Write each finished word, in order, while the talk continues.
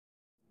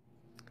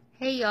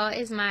Hey y'all,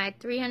 it's my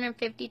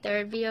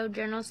 353rd VO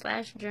journal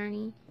 /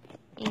 journey.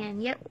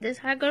 And yep, this is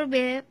how I go to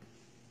bed.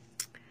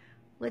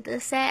 With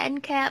a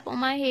satin cap on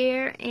my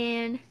hair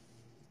and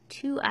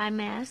 2 eye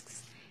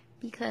masks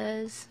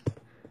because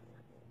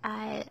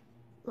I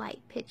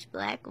like pitch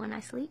black when I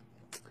sleep.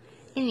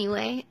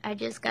 Anyway, I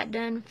just got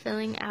done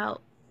filling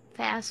out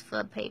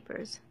FAFSA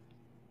papers.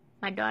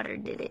 My daughter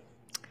did it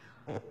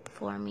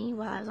for me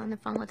while I was on the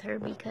phone with her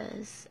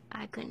because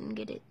I couldn't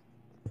get it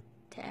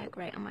to act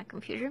right on my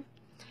computer.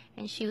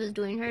 And she was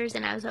doing hers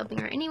and I was helping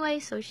her anyway,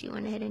 so she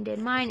went ahead and did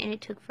mine, and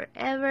it took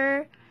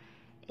forever.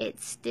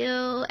 It's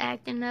still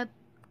acting up,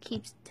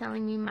 keeps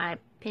telling me my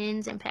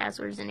pins and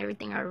passwords and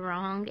everything are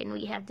wrong, and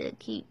we have to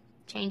keep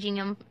changing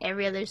them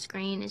every other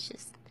screen. It's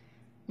just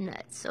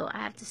nuts. So I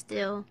have to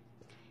still,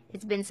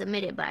 it's been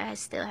submitted, but I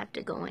still have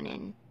to go in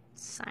and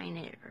sign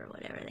it or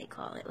whatever they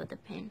call it with a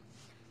pen.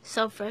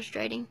 So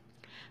frustrating.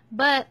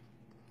 But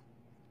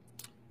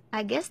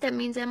I guess that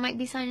means I might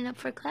be signing up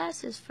for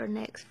classes for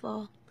next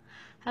fall.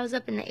 I was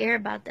up in the air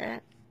about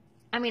that.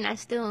 I mean, I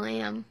still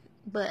am,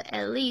 but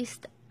at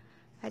least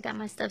I got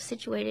my stuff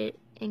situated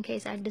in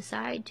case I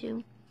decide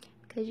to,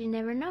 because you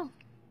never know.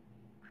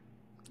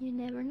 You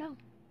never know.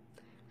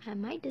 I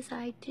might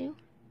decide to,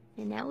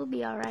 and that would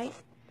be alright.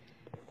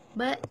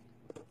 But,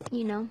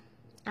 you know,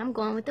 I'm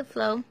going with the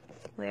flow,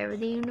 wherever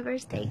the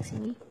universe takes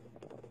me.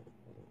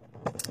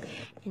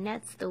 And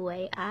that's the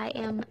way I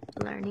am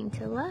learning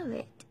to love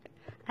it.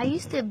 I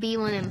used to be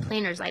one of them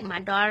planners, like my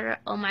daughter.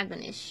 Oh my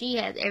goodness, she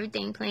has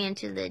everything planned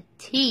to the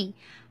T.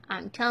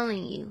 I'm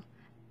telling you,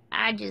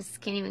 I just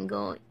can't even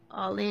go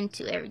all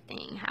into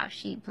everything, how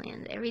she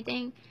plans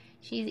everything.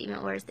 She's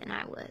even worse than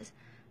I was.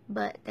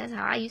 But that's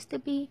how I used to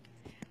be,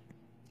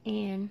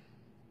 and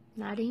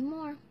not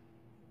anymore.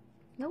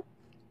 Nope.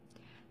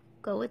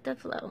 Go with the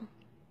flow.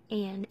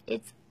 And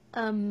it's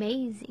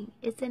amazing.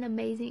 It's an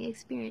amazing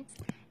experience.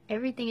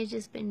 Everything has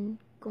just been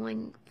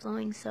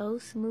flowing so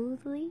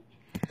smoothly.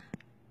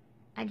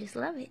 I just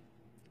love it.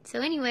 So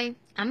anyway,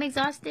 I'm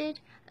exhausted.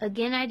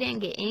 Again, I didn't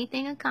get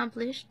anything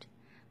accomplished,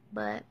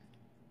 but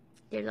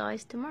there's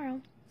always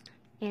tomorrow.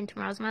 And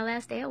tomorrow's my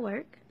last day at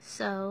work.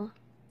 So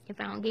if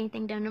I don't get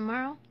anything done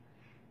tomorrow,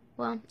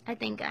 well, I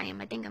think I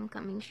am. I think I'm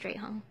coming straight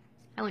home.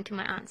 I went to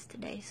my aunt's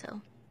today, so.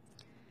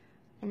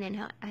 And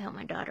then I helped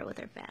my daughter with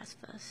her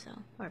FAFSA,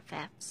 or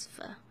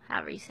FAFSA,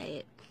 however you say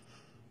it.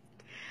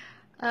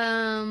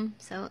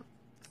 So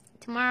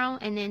tomorrow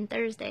and then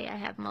Thursday I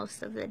have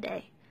most of the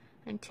day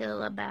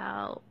until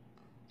about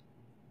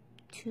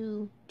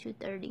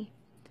 2:30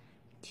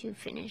 to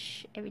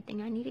finish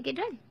everything I need to get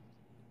done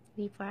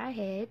before I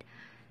head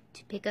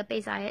to pick up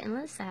Isaiah and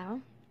LaSalle,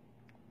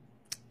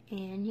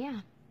 and yeah,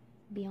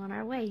 be on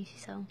our way.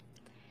 So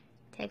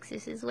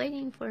Texas is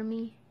waiting for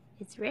me.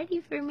 It's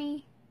ready for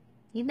me.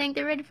 You think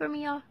they're ready for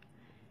me, y'all?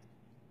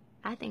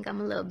 I think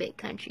I'm a little bit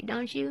country,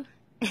 don't you?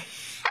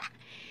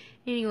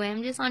 Anyway,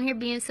 I'm just on here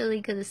being silly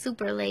because it's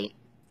super late,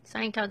 so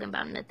I ain't talking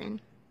about nothing.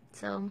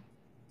 So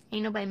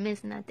ain't nobody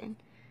miss nothing.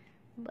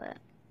 But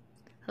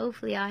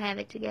hopefully I'll have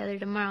it together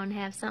tomorrow and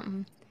have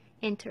something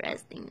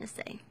interesting to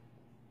say.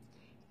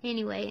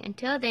 Anyway,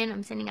 until then,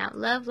 I'm sending out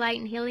love, light,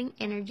 and healing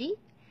energy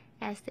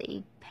as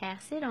they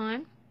pass it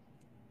on.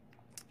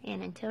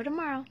 And until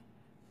tomorrow,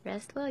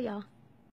 rest well, y'all.